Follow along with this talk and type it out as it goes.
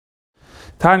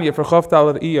Tanya for Chof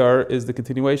Daled Iyar is the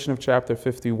continuation of chapter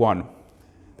 51.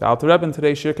 The Alter Rebbe in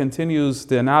today's shir continues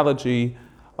the analogy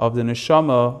of the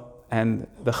neshama and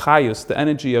the chayus, the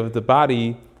energy of the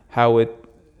body, how it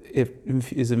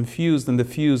is infused and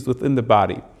diffused within the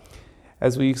body.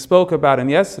 As we spoke about in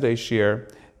yesterday's shir,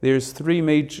 there's three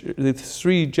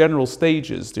general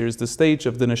stages. There's the stage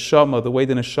of the neshama, the way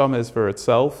the neshama is for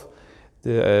itself,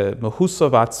 the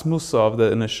mehusa v'atzmusa of the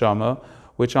neshama,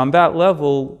 which on that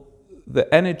level,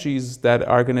 the energies that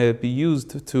are going to be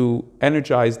used to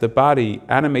energize the body,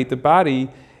 animate the body,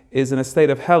 is in a state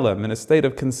of helem, in a state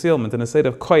of concealment, in a state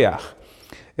of koyach.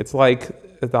 It's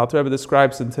like the Alter Rebbe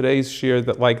describes in today's shir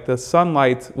that like the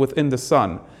sunlight within the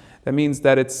sun. That means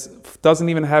that it doesn't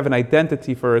even have an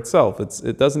identity for itself.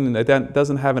 It doesn't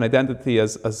have an identity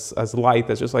as light,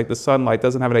 as just like the sunlight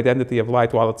doesn't have an identity of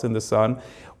light while it's in the sun.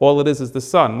 All it is the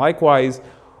sun. Likewise,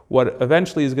 what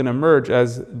eventually is going to emerge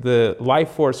as the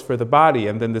life force for the body,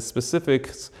 and then the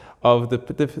specifics of the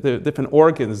different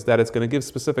organs that it's going to give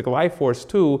specific life force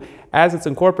to, as it's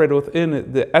incorporated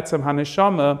within the Etzem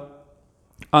HaNeshama,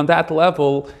 on that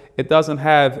level, it doesn't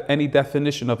have any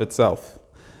definition of itself.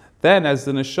 Then, as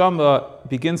the neshama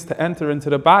begins to enter into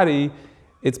the body,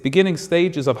 its beginning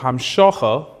stages of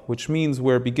hamshocha, which means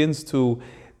where it begins to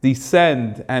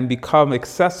descend and become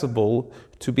accessible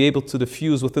to be able to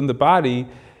diffuse within the body,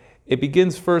 it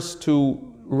begins first to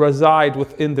reside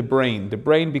within the brain. The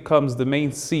brain becomes the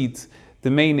main seat,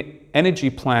 the main energy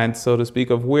plant, so to speak,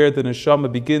 of where the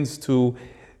neshama begins to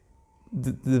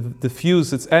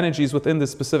diffuse its energies within the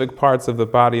specific parts of the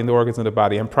body and the organs of the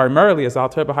body. And primarily, as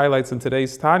Alter Rebbe highlights in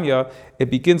today's Tanya, it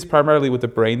begins primarily with the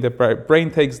brain. The brain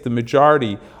takes the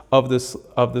majority of this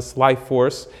life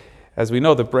force. As we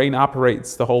know, the brain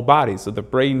operates the whole body, so the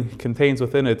brain contains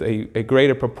within it a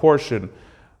greater proportion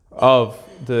of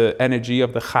the energy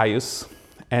of the chayus,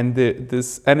 and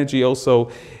this energy also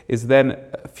is then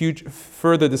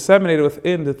further disseminated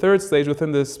within the third stage,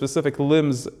 within the specific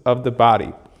limbs of the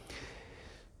body.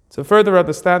 To further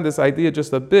understand this idea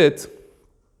just a bit,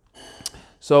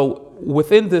 so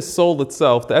within this soul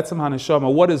itself, the Etzem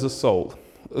HaNeshama, what is a soul?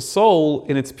 A soul,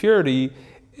 in its purity,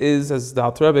 is, as the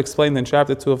Alter Rebbe explained in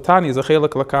chapter 2 of Tanya, is a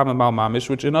chelek lakam mal mamish,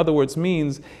 which in other words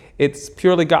means it's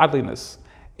purely godliness.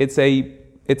 It's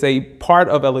a part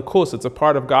of elikus, it's a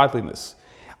part of godliness.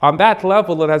 On that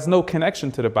level, it has no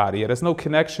connection to the body. It has no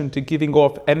connection to giving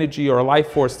off energy or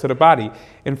life force to the body.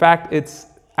 In fact, its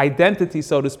identity,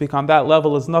 so to speak, on that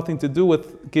level has nothing to do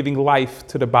with giving life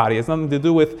to the body. It has nothing to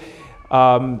do with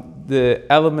the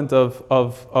element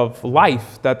of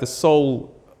life that the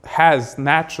soul has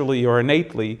naturally or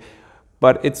innately,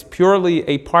 but it's purely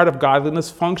a part of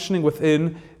godliness functioning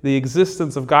within the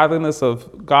existence of godliness,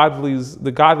 of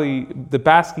the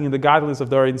basking in the godliness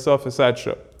of the Ein Sof,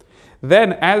 etc.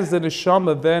 Then, as the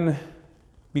neshama then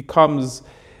becomes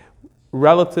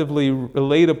relatively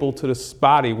relatable to this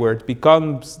body, where it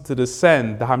becomes to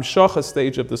descend, the hamshocha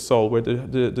stage of the soul, where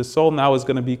the soul now is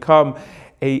going to become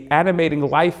a animating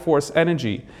life force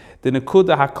energy, the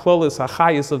nekuda haklolis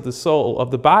hachayis of the soul, of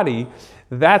the body,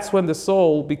 that's when the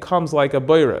soul becomes like a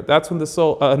boira. That's when the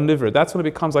soul, a niver, that's when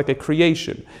it becomes like a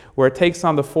creation, where it takes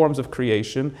on the forms of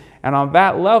creation. And on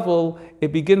that level,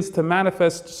 it begins to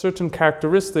manifest certain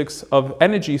characteristics of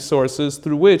energy sources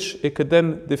through which it could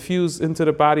then diffuse into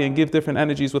the body and give different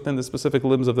energies within the specific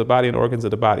limbs of the body and organs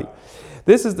of the body.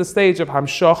 This is the stage of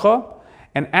hamshocha.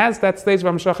 And as that stage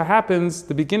of hamshocha happens,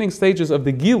 the beginning stages of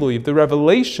the gilui, the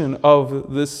revelation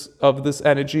of this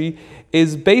energy,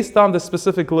 is based on the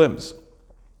specific limbs,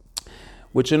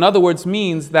 which in other words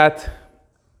means that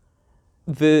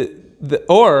let's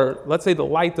say the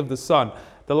light of the sun.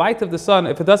 The light of the sun,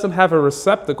 if it doesn't have a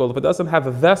receptacle, if it doesn't have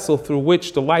a vessel through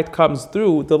which the light comes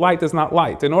through, the light is not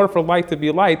light. In order for light to be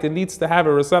light, it needs to have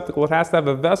a receptacle. It has to have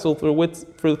a vessel through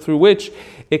which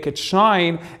it could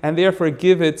shine and therefore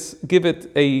give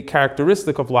it a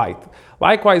characteristic of light.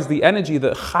 Likewise, the energy,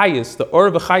 the chayis, the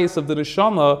or v'chayis of the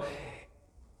neshama,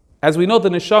 as we know, the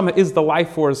neshama is the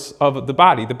life force of the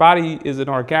body. The body is an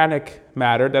organic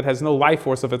matter that has no life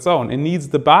force of its own. It needs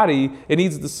the body, it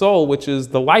needs the soul, which is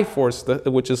the life force,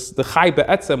 which is the chai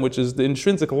be'etzem, which is the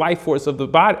intrinsic life force of the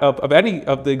body,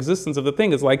 of the existence of the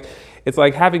thing. It's like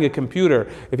having a computer.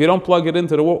 If you don't plug it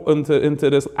into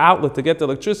this outlet to get the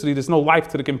electricity, there's no life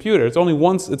to the computer. It's only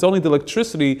the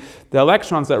electricity, the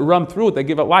electrons that run through it that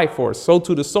give it life force. So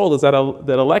too the soul is that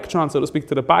electron, so to speak,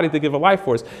 to the body to give a life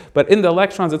force. But in the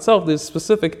electrons itself, there's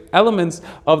specific elements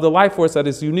of the life force that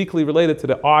is uniquely related to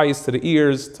the eyes, to the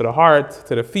ears, to the heart,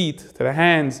 to the feet, to the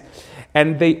hands,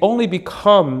 and they only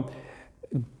become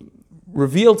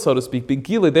revealed, so to speak,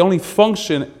 begila, they only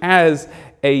function as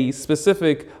a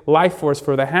specific life force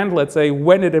for the hand, let's say,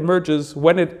 when it emerges,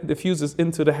 when it diffuses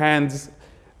into the hand's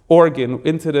organ,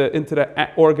 into the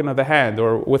organ of the hand,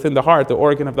 or within the heart, the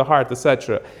organ of the heart,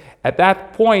 etc. At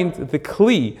that point, the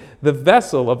kli, the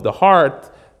vessel of the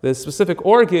heart, the specific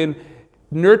organ,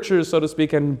 nurtures, so to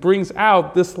speak, and brings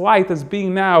out this light as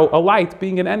being now a light,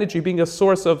 being an energy, being a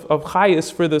source of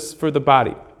chayis for the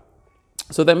body.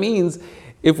 So that means,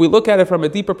 if we look at it from a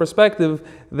deeper perspective,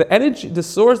 the energy, the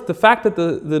source, the fact that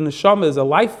the neshama is a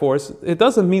life force, it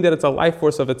doesn't mean that it's a life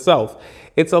force of itself.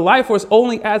 It's a life force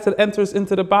only as it enters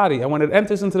into the body. And when it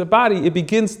enters into the body, it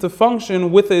begins to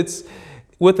function with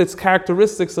its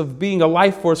characteristics of being a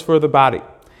life force for the body.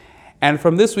 And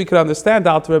from this we can understand,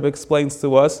 Alter Rebbe explains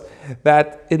to us,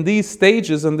 that in these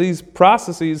stages and these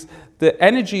processes, the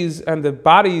energies and the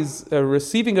body's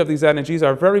receiving of these energies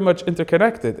are very much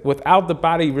interconnected. Without the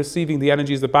body receiving the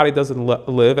energies, the body doesn't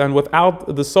live, and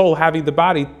without the soul having the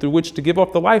body through which to give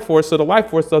off the life force, so the life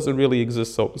force doesn't really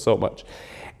exist so much.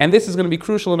 And this is going to be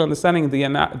crucial in understanding the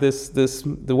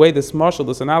way this mashal,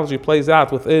 this analogy plays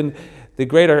out within the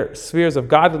greater spheres of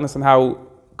godliness, and how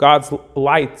God's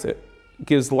light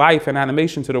gives life and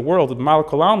animation to the world. The Malach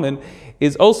Almin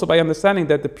is also by understanding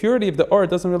that the purity of the Or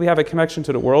doesn't really have a connection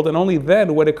to the world, and only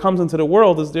then, when it comes into the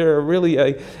world, is there really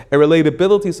a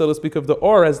relatability, so to speak, of the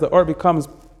Or, as the Or becomes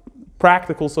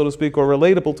practical, so to speak, or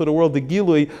relatable to the world, the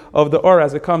gilui of the Or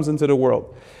as it comes into the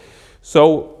world.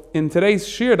 So in today's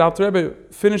shir, the Alter Rebbe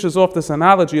finishes off this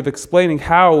analogy of explaining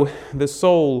how the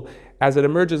soul, as it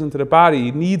emerges into the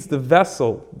body, needs the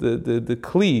vessel, the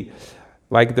kli,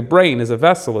 like the brain is a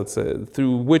vessel,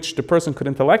 through which the person could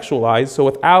intellectualize. So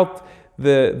without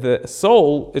the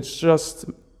soul, it's just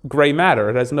gray matter.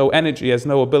 It has no energy, has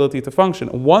no ability to function.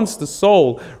 Once the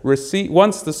soul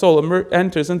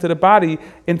enters into the body,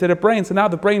 into the brain, so now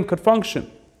the brain could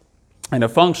function. And it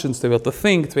functions to be able to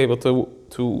think, to be able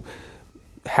to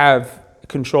have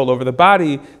control over the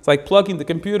body. It's like plugging the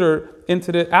computer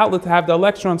into the outlet to have the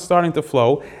electrons starting to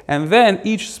flow, and then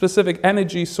each specific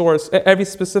energy source, every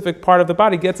specific part of the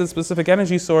body gets a specific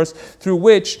energy source through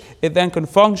which it then can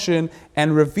function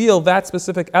and reveal that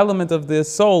specific element of the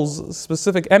soul's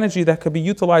specific energy that could be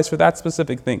utilized for that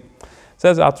specific thing.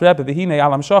 Says Alter Rebbe, "V'hinei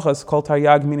alam shachas kol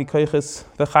taryag mini koiches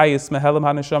v'chayis mehelim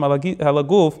haneshama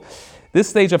halaguf." This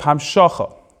stage of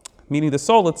hamshacha, meaning the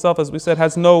soul itself, as we said,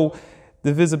 has no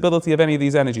the visibility of any of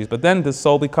these energies. But then the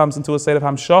soul becomes into a state of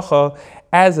hamshacha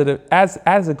as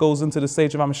it goes into the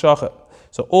stage of hamshacha.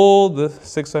 So all the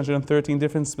 613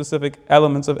 different specific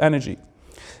elements of energy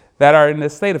that are in a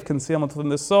state of concealment within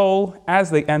the soul, as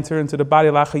they enter into the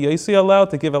body,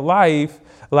 to give a life,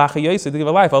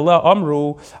 Allah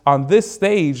Amru, on this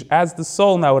stage, as the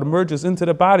soul now emerges into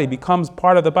the body, becomes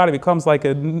part of the body, becomes like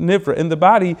a nivra in the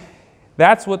body.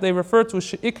 That's what they refer to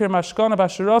as that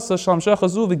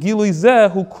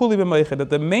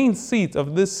the main seat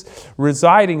of this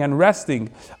residing and resting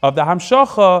of the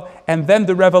hamshacha, and then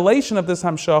the revelation of this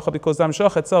hamshacha, because the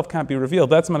hamshacha itself can't be revealed.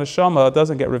 That's manashama,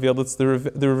 doesn't get revealed. It's the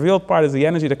revealed part is the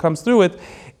energy that comes through it,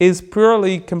 is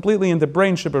purely, completely in the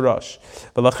brain shibarash.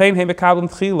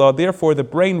 Therefore, the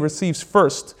brain receives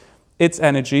first its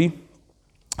energy,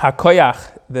 hakoyach,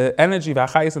 the energy,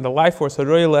 v'achayis, and the life force,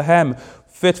 haroy lehem,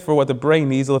 fit for what the brain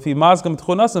needs,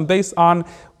 based on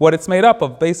what it's made up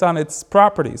of, based on its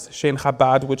properties. Shein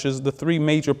Chabad, which is the three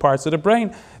major parts of the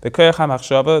brain, the koyach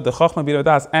hamachshava, the chochma bina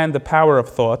das, and the power of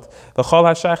thought, the chol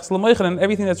hashaychs l'moichin, and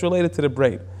everything that's related to the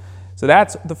brain. So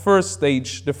that's the first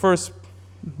stage, the first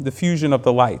diffusion of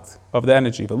the light, of the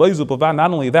energy.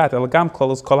 Not only that,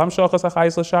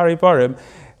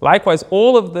 likewise,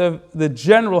 all of the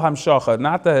general hamshacha,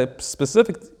 not the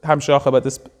specific hamshacha, but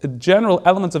the general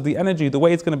elements of the energy, the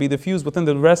way it's going to be diffused within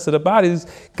the rest of the bodies,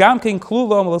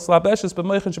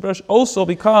 also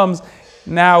becomes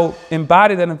now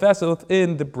embodied and invested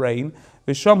within the brain.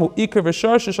 And there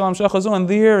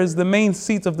is the main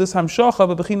seat of this hamshacha,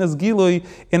 b'bechinas gilui,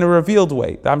 in a revealed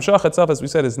way. The hamshacha itself, as we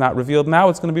said, is not revealed. Now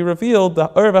it's going to be revealed. The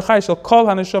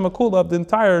the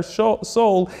entire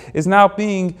soul is now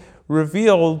being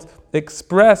revealed,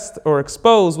 expressed or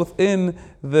exposed within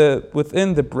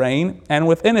the brain, and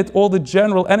within it all the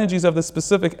general energies of the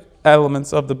specific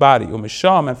elements of the body.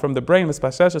 And from the brain,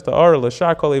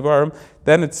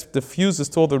 then it diffuses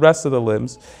to all the rest of the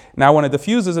limbs. Now when it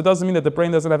diffuses, it doesn't mean that the brain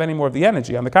doesn't have any more of the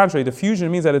energy. On the contrary, diffusion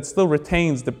means that it still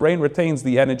retains, the brain retains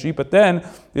the energy, but then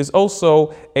there's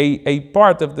also a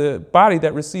part of the body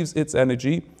that receives its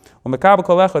energy. Each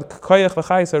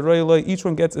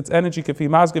one gets its energy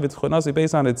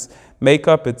based on its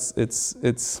makeup, its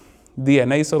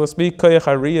DNA, so to speak.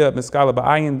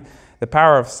 The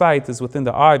power of sight is within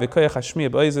the eye. The koyach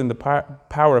hashmiya b'ozen, the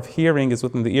power of hearing is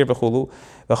within the ear. V'chulu.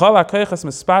 V'chol hakoyachas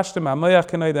mispashtem ha'moyach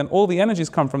k'noid, and all the energies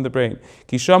come from the brain.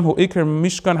 Kisham hu ikar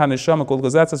mishkan haneshama kol,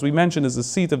 because that's, as we mentioned, is the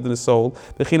seat of the soul.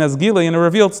 B'chinas gilei, in a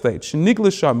revealed state.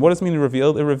 Sheniglisham, what does it mean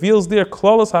revealed? It reveals there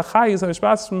klolos hachayis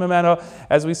hamishpashtem memeno,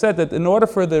 as we said, that in order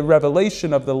for the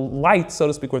revelation of the light, so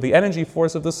to speak, or the energy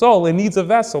force of the soul, it needs a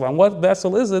vessel. And what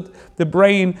vessel is it? The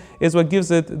brain is what gives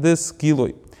it this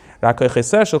gilui. It's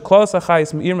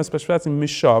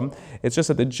just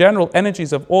that the general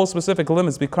energies of all specific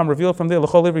limits become revealed from there.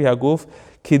 Like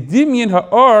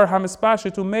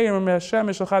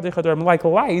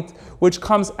light which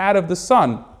comes out of the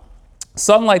sun.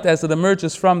 Sunlight, as it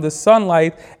emerges from the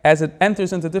sunlight, as it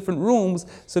enters into different rooms,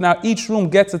 so now each room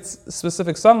gets its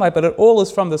specific sunlight, but it all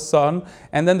is from the sun,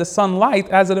 and then the sunlight,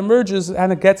 as it emerges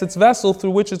and it gets its vessel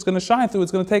through which it's going to shine through,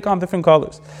 it's going to take on different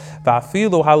colors. Now,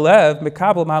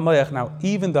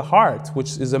 even the heart,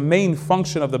 which is a main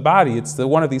function of the body, it's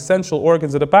one of the essential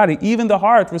organs of the body, even the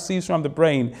heart receives from the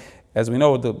brain. As we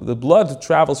know, the blood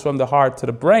travels from the heart to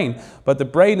the brain, but the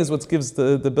brain is what gives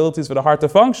the abilities for the heart to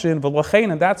function,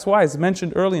 and that's why, as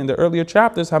mentioned earlier in the earlier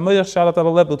chapters, the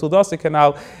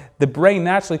brain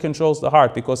naturally controls the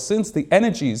heart, because since the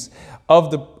energies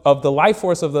of the life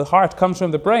force of the heart comes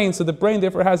from the brain, so the brain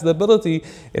therefore has the ability,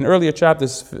 in earlier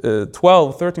chapters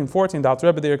 12, 13, 14, the Alter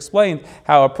Rebbe there explained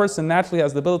how a person naturally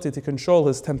has the ability to control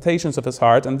his temptations of his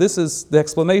heart, and this is the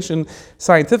explanation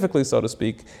scientifically, so to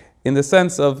speak, in the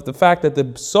sense of the fact that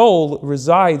the soul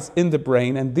resides in the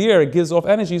brain, and there it gives off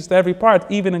energies to every part,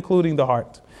 even including the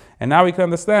heart. And now we can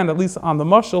understand, at least on the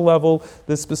mashal level,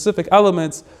 the specific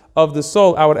elements of the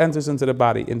soul, how it enters into the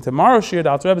body. In tomorrow's shir,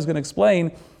 the Alter Rebbe is going to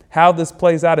explain how this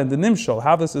plays out in the nimshal,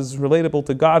 how this is relatable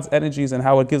to God's energies and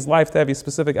how it gives life to every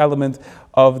specific element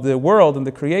of the world and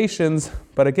the creations.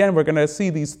 But again, we're going to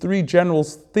see these three general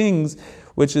things,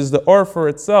 which is the or for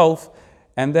itself,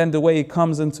 and then the way it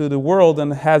comes into the world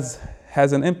and has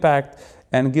an impact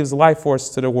and gives life force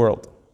to the world.